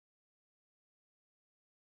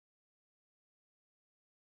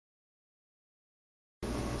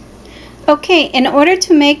Okay, in order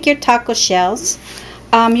to make your taco shells,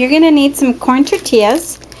 you're going to need some corn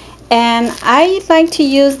tortillas. And I like to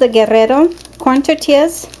use the Guerrero corn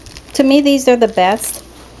tortillas. To me, these are the best.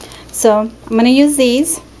 So I'm going to use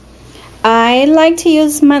these. I like to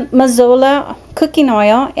use Mazola cooking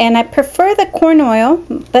oil, and I prefer the corn oil,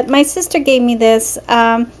 but my sister gave me this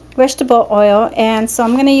vegetable oil, and so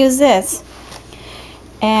I'm going to use this.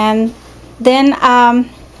 And then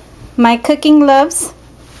my cooking gloves.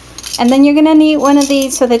 And then you're going to need one of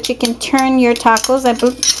these so that you can turn your tacos. I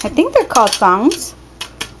think they're called tongs.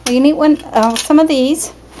 You need some of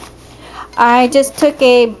these. I just took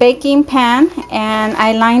a baking pan and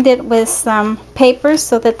I lined it with some paper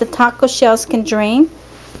so that the taco shells can drain.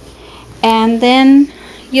 And then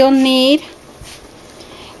you'll need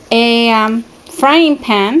a frying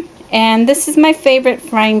pan. And this is my favorite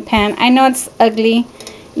frying pan. I know it's ugly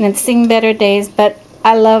and it's seen better days, but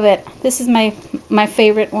I love it. This is my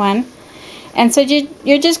favorite one. And so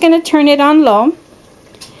you're just going to turn it on low.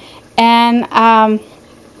 And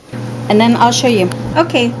then I'll show you.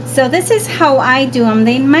 Okay, so this is how I do them.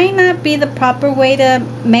 They might not be the proper way to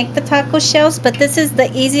make the taco shells, but this is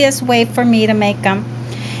the easiest way for me to make them.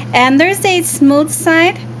 And there's a smooth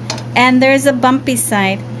side and there's a bumpy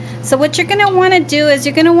side. So what you're going to want to do is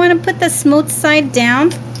you're going to want to put the smooth side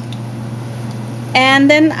down. And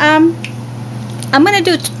then I'm going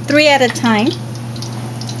to do 3 at a time.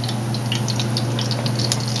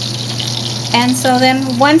 And so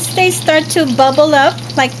then once they start to bubble up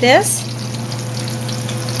like this,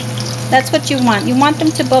 that's what you want. You want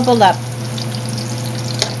them to bubble up.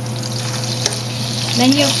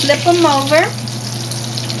 Then you flip them over.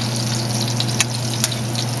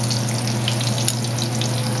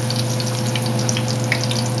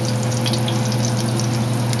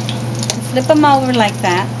 Flip them over like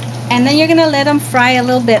that. And then you're going to let them fry a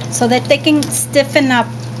little bit so that they can stiffen up.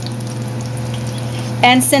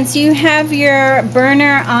 And since you have your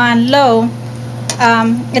burner on low,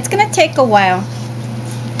 it's going to take a while.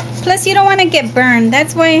 Plus, you don't want to get burned.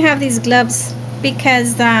 That's why I have these gloves,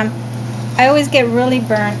 because I always get really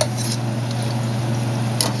burned.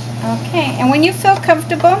 Okay, and when you feel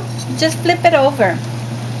comfortable, just flip it over.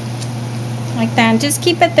 Like that. And just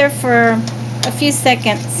keep it there for a few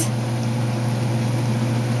seconds.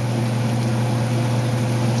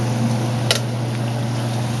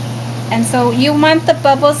 And so you want the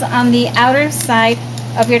bubbles on the outer side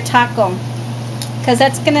of your taco, because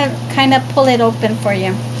that's going to kind of pull it open for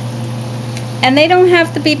you. And they don't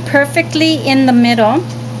have to be perfectly in the middle,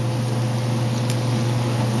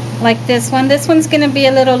 like this one. This one's going to be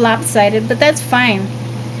a little lopsided, but that's fine.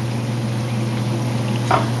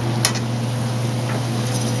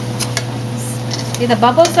 See, the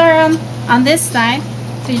bubbles are on this side,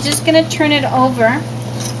 so you're just going to turn it over,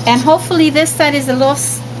 and hopefully this side is a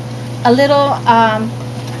little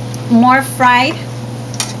more fried.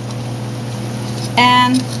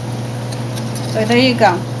 And so there you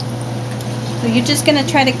go. So you're just going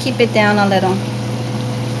to try to keep it down a little.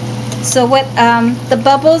 So what the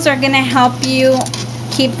bubbles are going to help you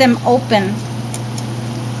keep them open.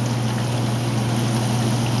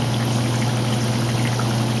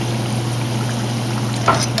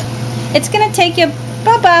 It's going to take you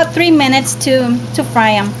about 3 minutes to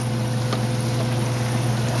fry them.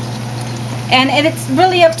 And it's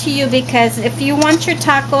really up to you, because if you want your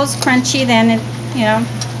tacos crunchy, then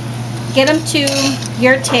get them to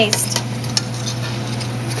your taste.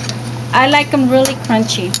 I like them really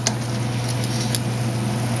crunchy.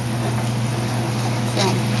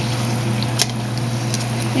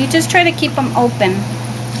 So you just try to keep them open.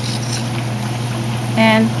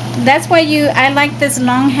 And that's why I like this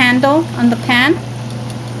long handle on the pan,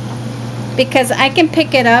 because I can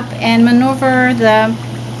pick it up and maneuver the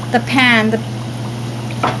pan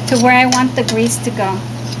to where I want the grease to go.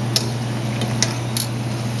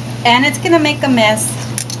 And it's gonna make a mess,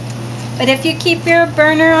 but if you keep your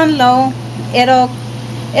burner on low,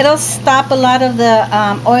 it'll stop a lot of the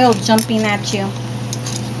oil jumping at you.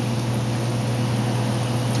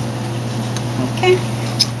 Okay.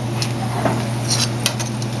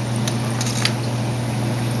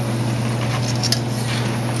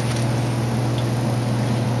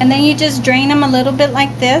 And then you just drain them a little bit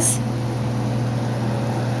like this.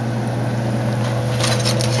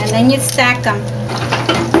 And then you stack them.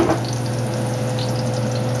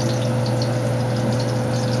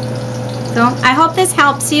 So I hope this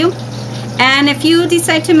helps you. And if you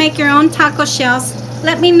decide to make your own taco shells,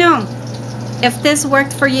 let me know if this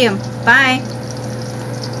worked for you. Bye.